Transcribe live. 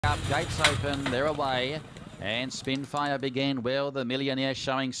up. Gates open. They're away. And Spinfire began well. The Millionaire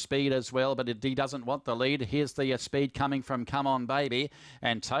showing speed as well, but he doesn't want the lead. Here's the speed coming from Come On Baby.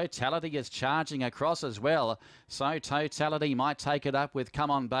 And Totality is charging across as well. So Totality might take it up with Come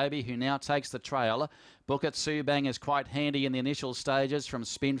On Baby, who now takes the trail. Book It Subang is quite handy in the initial stages from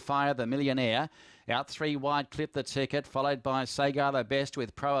Spinfire, the Millionaire. Out 3 wide, Clip the Ticket, followed by Sagar the Best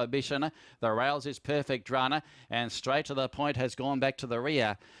with Prohibition. The Rails is Perfect Runner, and straight to the point has gone back to the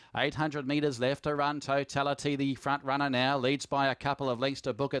rear. 800 metres left to run. Totality, the front runner now, leads by a couple of lengths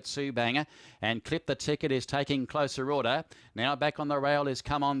to Book It Subang, and Clip the Ticket is taking closer order. Now back on the rail is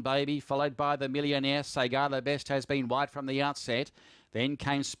Come On Baby, followed by the Millionaire. Sagar the Best has been wide from the outset. Then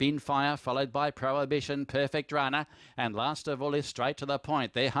came Spinfire, followed by Prohibition, Perfect Runner, and last of all is Straight to the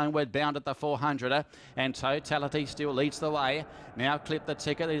Point. They're homeward bound at the 400er, and Totality still leads the way. Now Clip the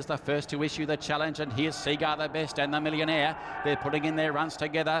Ticket is the first to issue the challenge, and here's Sagar the Best and the Millionaire. They're putting in their runs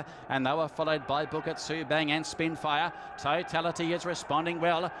together, and they were followed by Book It Subang and Spinfire. Totality is responding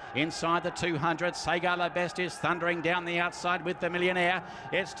well inside the 200. Sagar the Best is thundering down the outside with the Millionaire.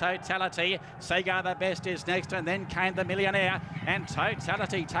 It's Totality. Sagar the Best is next, and then came the Millionaire, and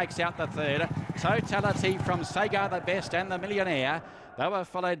Totality takes out the third. Totality from Sagar the Best and the Millionaire. They were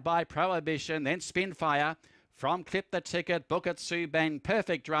followed by Prohibition, then Spinfire. From Clip the Ticket, Book It Subang,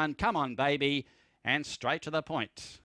 Perfect Run, Come On Baby, and Straight to the Point.